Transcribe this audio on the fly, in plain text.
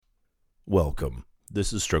Welcome.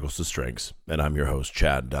 This is Struggles to Strengths, and I'm your host,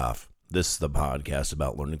 Chad Duff. This is the podcast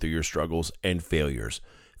about learning through your struggles and failures,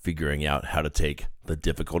 figuring out how to take the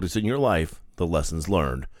difficulties in your life, the lessons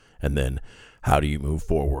learned, and then how do you move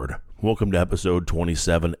forward. Welcome to episode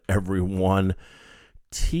 27, everyone.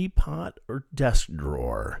 Teapot or desk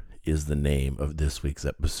drawer is the name of this week's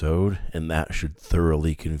episode, and that should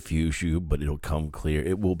thoroughly confuse you, but it'll come clear.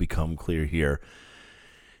 It will become clear here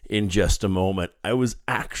in just a moment. I was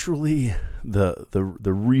actually the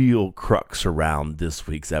real crux around this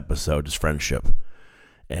week's episode is friendship.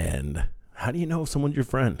 And how do you know if someone's your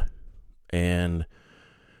friend? And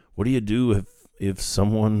what do you do if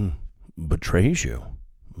someone betrays you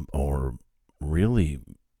or really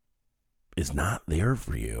is not there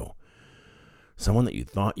for you? Someone that you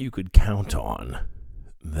thought you could count on,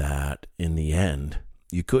 that in the end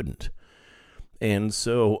you couldn't. And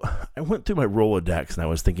so I went through my Rolodex and I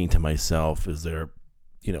was thinking to myself, is there,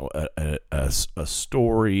 a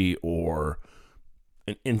story or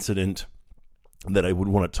an incident that I would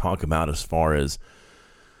want to talk about as far as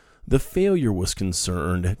the failure was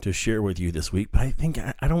concerned to share with you this week? But I think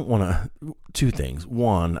I don't want to, two things.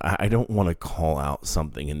 One, I don't want to call out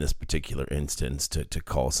something in this particular instance to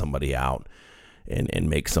call somebody out and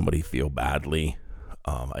make somebody feel badly.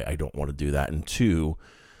 I don't want to do that. And two,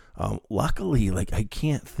 luckily, I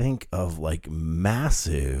can't think of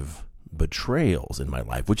massive betrayals in my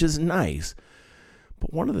life, which is nice.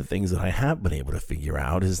 But one of the things that I have been able to figure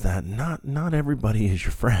out is that not everybody is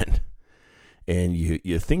your friend. And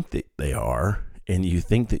you think that they are, and you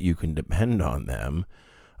think that you can depend on them.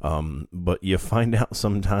 But you find out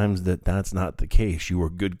sometimes that that's not the case. You were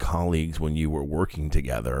good colleagues when you were working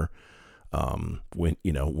together.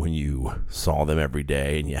 When you saw them every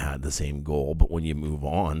day and you had the same goal, but when you move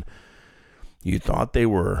on, you thought they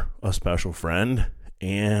were a special friend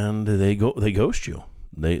and they ghost you.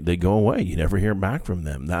 They go away. You never hear back from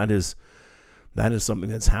them. That is something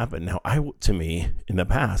that's happened now to me in the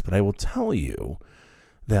past, but I will tell you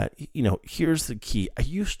that, here's the key. I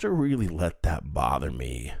used to really let that bother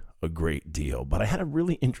me a great deal, but I had a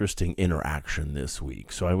really interesting interaction this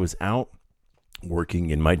week. So I was out working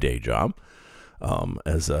in my day job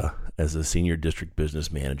as a senior district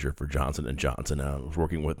business manager for Johnson & Johnson. I was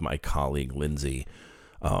working with my colleague Lindsay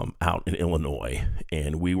out in Illinois,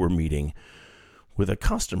 and we were meeting with a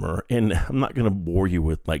customer. And I'm not going to bore you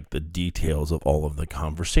with the details of all of the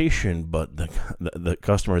conversation, but the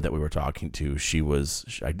customer that we were talking to,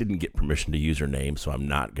 I didn't get permission to use her name, so I'm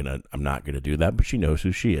not gonna do that. But she knows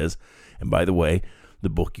who she is. And by the way, the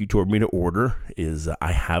book you told me to order is,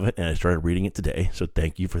 I have it, and I started reading it today. So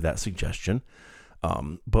thank you for that suggestion.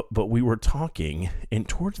 But we were talking, and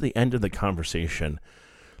towards the end of the conversation,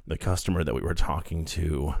 the customer that we were talking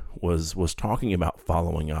to was talking about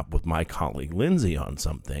following up with my colleague Lindsay on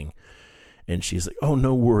something. And she's like, "Oh,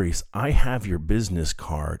 no worries. I have your business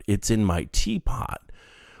card. It's in my teapot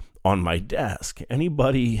on my desk.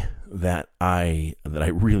 Anybody that I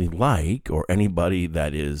really like, or anybody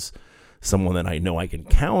that is someone that I know I can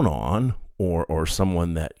count on, or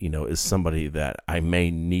someone that, is somebody that I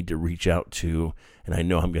may need to reach out to and I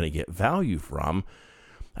know I'm going to get value from,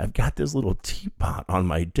 I've got this little teapot on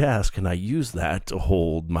my desk and I use that to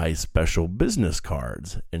hold my special business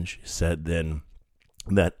cards." And she said then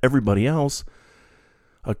that everybody else,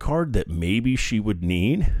 a card that maybe she would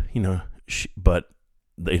need, but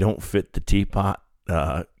they don't fit the teapot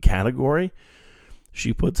category,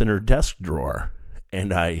 she puts in her desk drawer.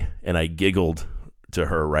 And I giggled to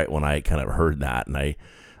her right when I kind of heard that, and I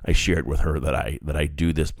shared with her that I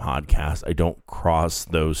do this podcast. I don't cross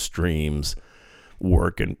those streams,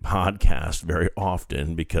 work and podcast, very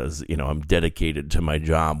often because I'm dedicated to my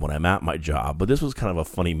job when I'm at my job. But this was kind of a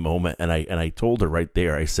funny moment, and I told her right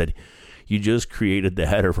there. I said, "You just created the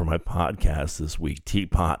header for my podcast this week,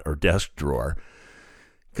 teapot or desk drawer."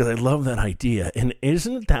 Because I love that idea. And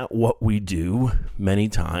isn't that what we do many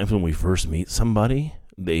times when we first meet somebody?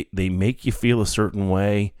 They make you feel a certain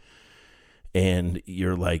way, and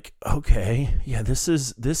you're like, okay, yeah, this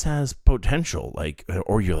has potential.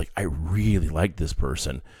 Or you're like, I really like this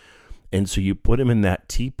person. And so you put them in that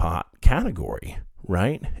teapot category,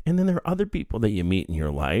 right? And then there are other people that you meet in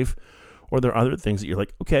your life, or there are other things that you're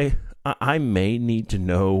like, okay, I may need to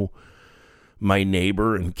know my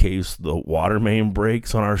neighbor in case the water main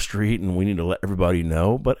breaks on our street and we need to let everybody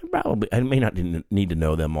know, but I may not need to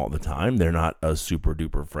know them all the time. They're not a super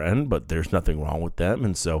duper friend, but there's nothing wrong with them.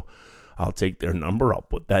 And so I'll take their number. I'll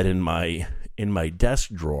put that in my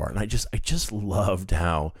desk drawer. And I just loved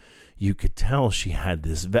how you could tell she had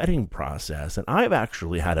this vetting process. And I've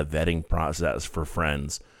actually had a vetting process for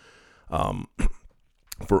friends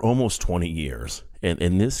for almost 20 years.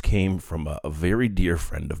 And this came from a very dear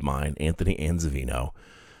friend of mine, Anthony Anzavino.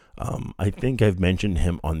 I think I've mentioned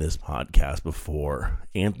him on this podcast before.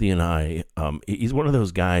 Anthony and I, he's one of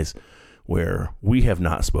those guys where we have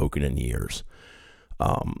not spoken in years.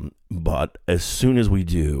 But as soon as we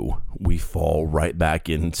do, we fall right back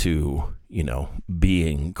into,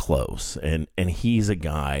 being close. And he's a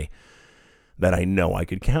guy that I know I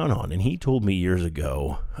could count on. And he told me years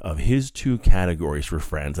ago of his 2 categories for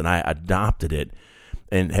friends, and I adopted it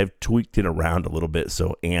and have tweaked it around a little bit.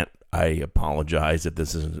 So, Ant, I apologize if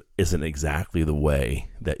this isn't exactly the way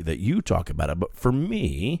that you talk about it. But for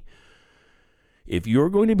me, if you're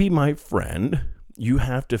going to be my friend, you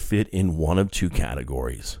have to fit in one of 2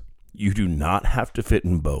 categories. You do not have to fit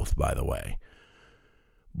in both, by the way.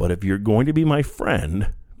 But if you're going to be my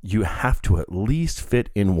friend, you have to at least fit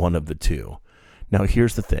in one of the 2. Now,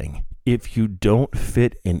 here's the thing. If you don't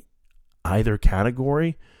fit in either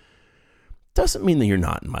category, doesn't mean that you're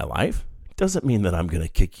not in my life. Doesn't mean that I'm going to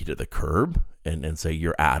kick you to the curb and say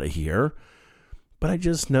you're out of here. But I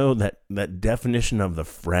just know that definition of the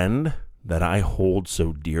friend that I hold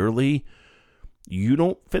so dearly, you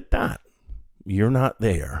don't fit that. You're not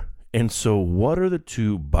there. And so what are the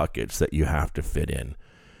 2 buckets that you have to fit in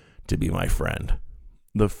to be my friend?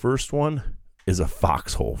 The first one is a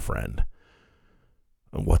foxhole friend.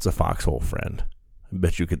 And what's a foxhole friend? I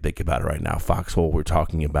bet you could think about it right now. Foxhole, we're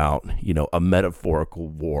talking about, a metaphorical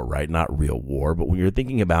war, right? Not real war, but when you're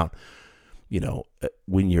thinking about,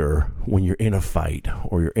 when you're in a fight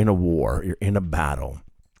or you're in a war, you're in a battle,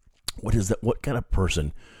 what is that? What kind of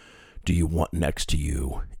person do you want next to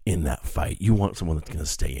you in that fight? You want someone that's going to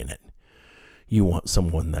stay in it. You want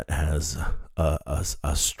someone that has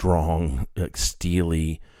a strong,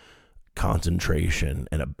 steely concentration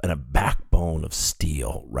and a backbone of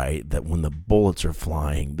steel, right? That when the bullets are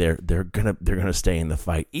flying, they're gonna stay in the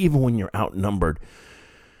fight, even when you're outnumbered,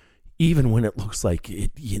 even when it looks like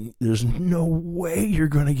there's no way you're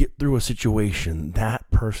gonna get through a situation. That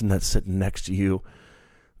person that's sitting next to you,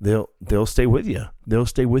 they'll stay with you. They'll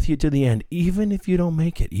stay with you to the end, even if you don't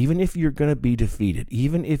make it, even if you're gonna be defeated,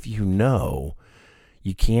 even if you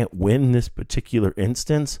can't win this particular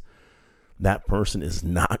instance. That person is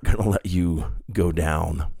not going to let you go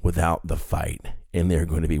down without the fight, and they're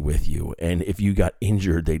going to be with you. And if you got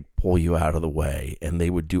injured, they'd pull you out of the way, and they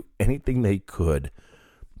would do anything they could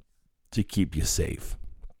to keep you safe.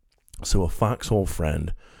 So a foxhole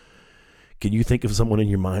friend, can you think of someone in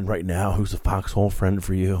your mind right now who's a foxhole friend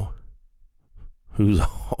for you? Who's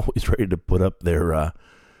always ready to put up their,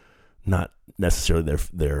 not necessarily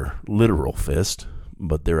their literal fist,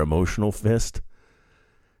 but their emotional fist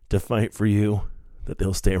to fight for you, that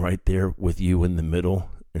they'll stay right there with you in the middle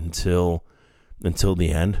until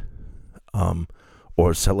the end,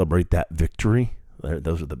 or celebrate that victory.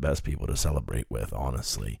 Those are the best people to celebrate with,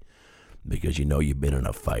 honestly, because you've been in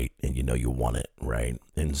a fight and you won it, right?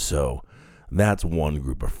 And so that's one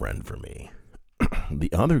group of friend for me.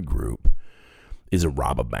 The other group is a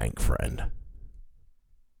rob a bank friend.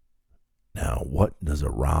 Now, what does a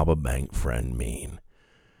rob a bank friend mean?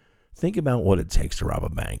 Think about what it takes to rob a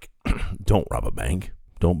bank. Don't rob a bank.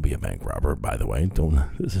 Don't be a bank robber, by the way.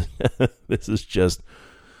 This is just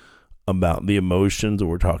about the emotions that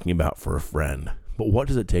we're talking about for a friend. But what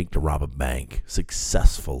does it take to rob a bank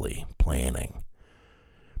successfully? Planning.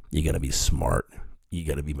 You got to be smart. You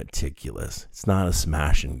got to be meticulous. It's not a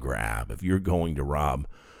smash and grab. If you're going to rob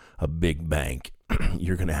a big bank,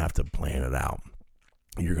 you're going to have to plan it out.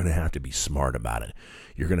 You're going to have to be smart about it.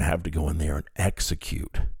 You're going to have to go in there and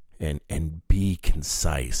execute. And be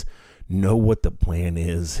concise. Know what the plan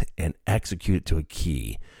is and execute it to a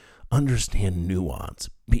key. Understand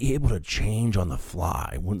nuance. Be able to change on the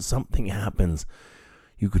fly. When something happens,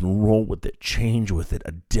 you can roll with it, change with it,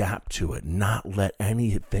 adapt to it, not let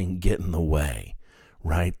anything get in the way,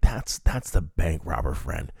 right? That's the bank robber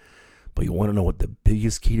friend. But you want to know what the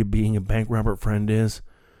biggest key to being a bank robber friend is?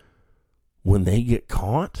 When they get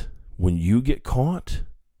caught, when you get caught,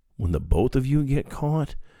 when the both of you get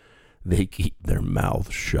caught, they keep their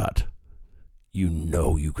mouth shut. You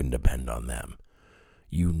know you can depend on them.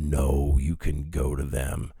 You know you can go to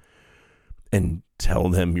them and tell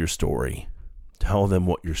them your story. Tell them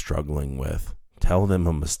what you're struggling with. Tell them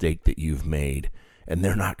a mistake that you've made, and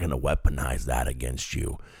they're not going to weaponize that against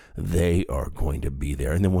you. They are going to be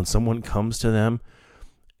there. And then when someone comes to them,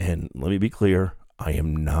 and let me be clear, I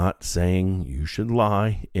am not saying you should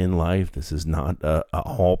lie in life. This is not a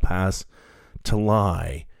hall pass to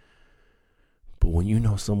lie. But when you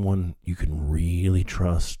know someone you can really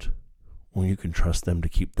trust, when you can trust them to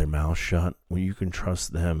keep their mouth shut, when you can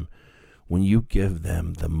trust them, when you give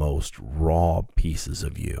them the most raw pieces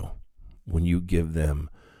of you, when you give them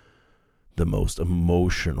the most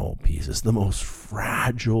emotional pieces, the most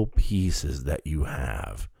fragile pieces that you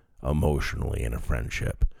have emotionally in a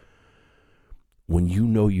friendship. When you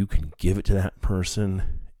know you can give it to that person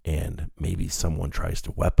and maybe someone tries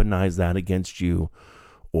to weaponize that against you,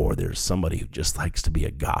 or there's somebody who just likes to be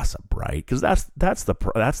a gossip, right? Because that's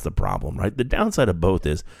the problem, right? The downside of both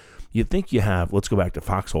is you think you have, let's go back to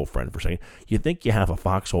foxhole friend for a second. You think you have a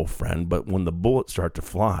foxhole friend, but when the bullets start to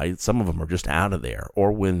fly, some of them are just out of there.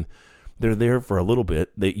 Or when they're there for a little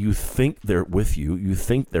bit, that you think they're with you, you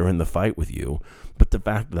think they're in the fight with you, but the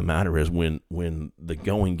fact of the matter is when the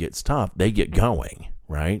going gets tough, they get going,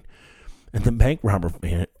 right? And the bank robber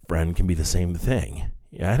friend can be the same thing.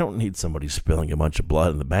 Yeah, I don't need somebody spilling a bunch of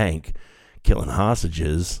blood in the bank, killing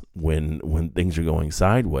hostages when things are going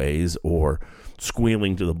sideways, or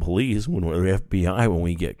squealing to the police when we're the FBI when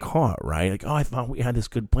we get caught, right? Like, oh, I thought we had this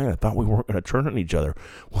good plan. I thought we weren't going to turn on each other.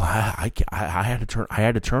 Well, I had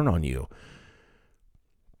to turn on you.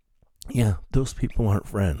 Yeah, those people aren't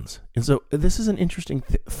friends. And so this is an interesting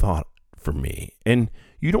thought for me. And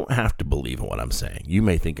you don't have to believe in what I'm saying. You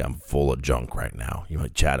may think I'm full of junk right now. You're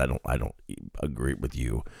like, Chad, I don't agree with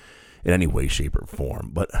you in any way, shape, or form.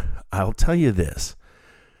 But I'll tell you this: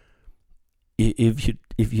 if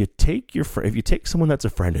you take someone that's a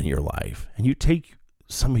friend in your life, and you think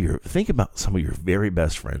about some of your very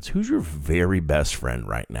best friends. Who's your very best friend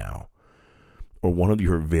right now, or one of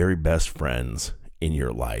your very best friends in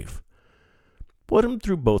your life? Put them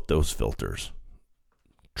through both those filters.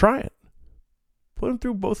 Try it. Put them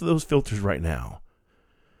through both of those filters right now.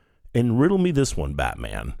 And riddle me this one,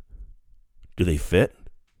 Batman. Do they fit?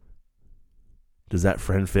 Does that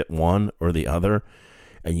friend fit one or the other?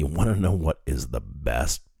 And you want to know what is the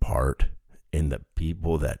best part in the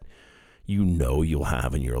people that you know you'll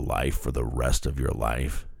have in your life for the rest of your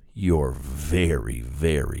life? Your very,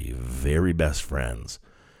 very, very best friends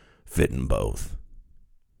fit in both.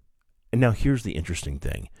 And now here's the interesting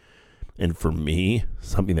thing. And for me,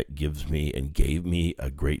 something that gives me and gave me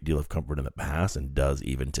a great deal of comfort in the past and does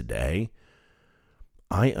even today,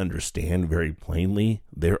 I understand very plainly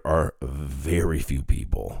there are very few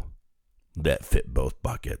people that fit both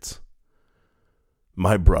buckets.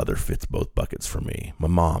 My brother fits both buckets for me. My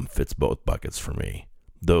mom fits both buckets for me.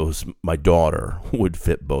 My daughter would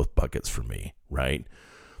fit both buckets for me, right?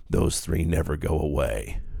 Those three never go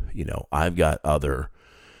away. I've got other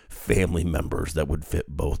family members that would fit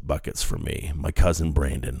both buckets for me. My cousin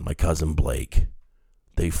Brandon, my cousin Blake,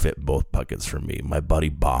 they fit both buckets for me. My buddy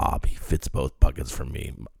Bob, he fits both buckets for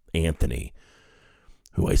me. Anthony,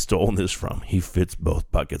 who I stole this from, he fits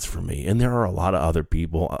both buckets for me. And there are a lot of other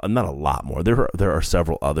people, not a lot more. There are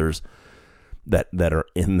several others that are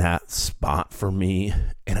in that spot for me,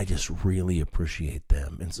 and I just really appreciate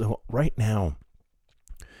them. And so right now,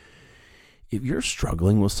 if you're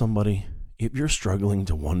struggling with somebody, if you're struggling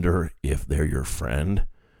to wonder if they're your friend,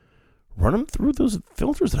 run them through those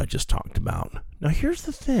filters that I just talked about. Now, here's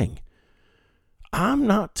the thing. I'm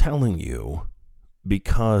not telling you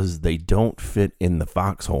because they don't fit in the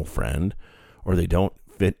foxhole friend or they don't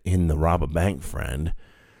fit in the rob a bank friend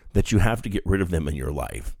that you have to get rid of them in your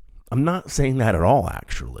life. I'm not saying that at all,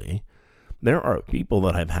 actually. There are people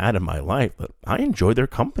that I've had in my life that I enjoy their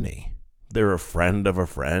company. They're a friend of a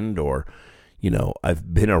friend, or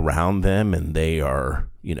I've been around them and they are,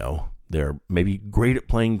 they're maybe great at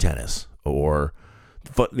playing tennis, or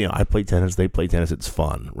I play tennis, they play tennis, it's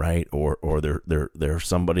fun, right? Or they're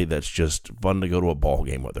somebody that's just fun to go to a ball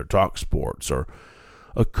game with, or talk sports, or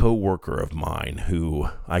a coworker of mine who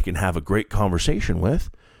I can have a great conversation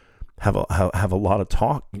with, have a lot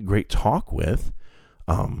of great talk with.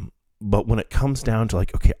 But when it comes down to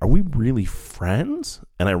okay, are we really friends?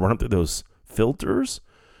 And I run through those filters,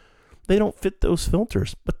 they don't fit those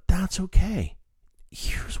filters, but that's okay.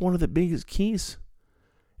 Here's one of the biggest keys.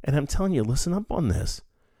 And I'm telling you, listen up on this.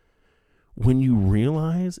 When you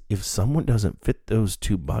realize if someone doesn't fit those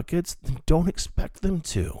two buckets, then don't expect them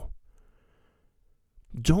to.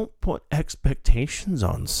 Don't put expectations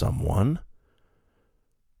on someone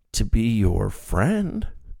to be your friend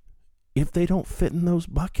if they don't fit in those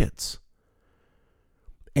buckets.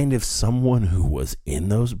 And if someone who was in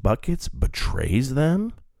those buckets betrays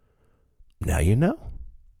them, now you know.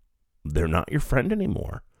 They're not your friend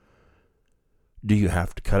anymore. Do you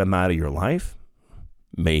have to cut them out of your life?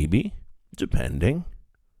 Maybe, depending.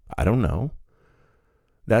 I don't know.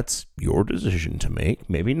 That's your decision to make.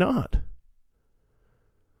 Maybe not.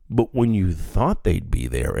 But when you thought they'd be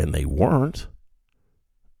there and they weren't,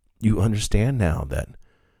 you understand now that,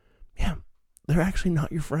 they're actually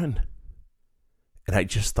not your friend. And I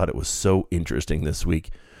just thought it was so interesting this week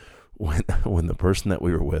when the person that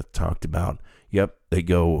we were with talked about, yep,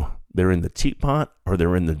 they're in the teapot or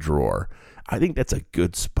they're in the drawer. I think that's a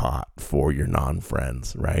good spot for your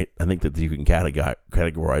non-friends, right? I think that you can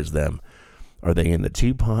categorize them. Are they in the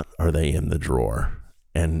teapot? Are they in the drawer?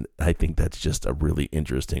 And I think that's just a really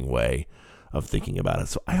interesting way of thinking about it.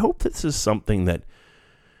 So I hope this is something that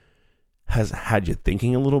has had you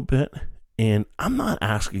thinking a little bit. And I'm not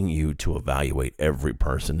asking you to evaluate every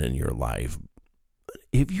person in your life.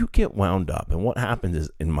 If you get wound up, and what happens is,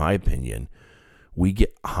 in my opinion, we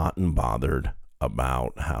get hot and bothered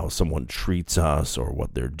about how someone treats us or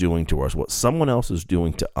what they're doing to us, what someone else is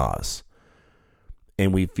doing to us.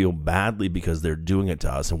 And we feel badly because they're doing it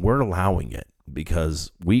to us, and we're allowing it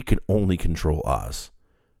because we can only control us.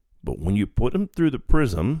 But when you put them through the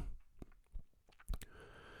prism,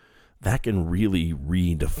 that can really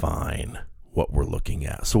redefine what we're looking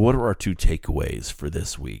at. So what are our 2 takeaways for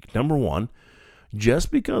this week? Number 1,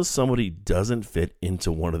 just because somebody doesn't fit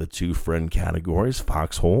into one of the 2 friend categories,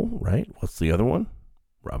 foxhole, right? What's the other one?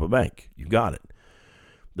 Rob a bank. You got it.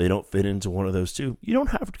 They don't fit into one of those 2. You don't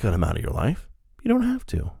have to cut them out of your life. You don't have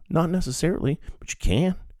to. Not necessarily, but you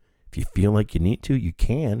can. If you feel like you need to, you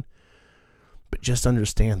can. But just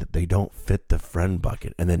understand that they don't fit the friend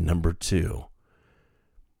bucket. And then number 2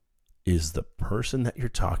 is the person that you're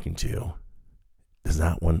talking to. Is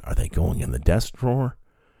that one, are they going in the desk drawer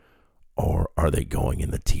or are they going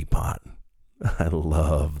in the teapot? I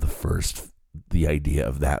love the idea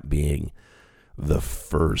of that being the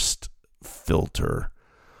first filter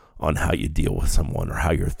on how you deal with someone or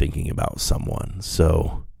how you're thinking about someone.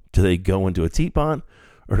 So do they go into a teapot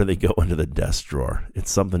or do they go into the desk drawer?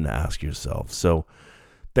 It's something to ask yourself. So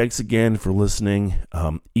thanks again for listening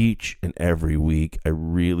each and every week. I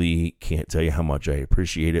really can't tell you how much I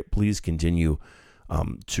appreciate it. Please continue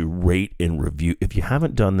to rate and review. If you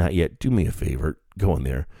haven't done that yet, do me a favor. Go in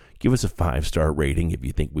there. Give us a 5-star rating if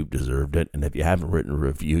you think we've deserved it. And if you haven't written a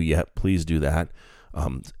review yet, please do that.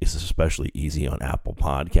 It's especially easy on Apple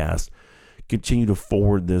Podcasts. Continue to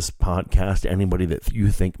forward this podcast to anybody that you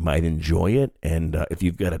think might enjoy it. And if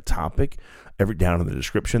you've got a topic, down in the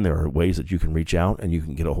description, there are ways that you can reach out and you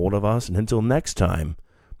can get a hold of us. And until next time,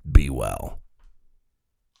 be well.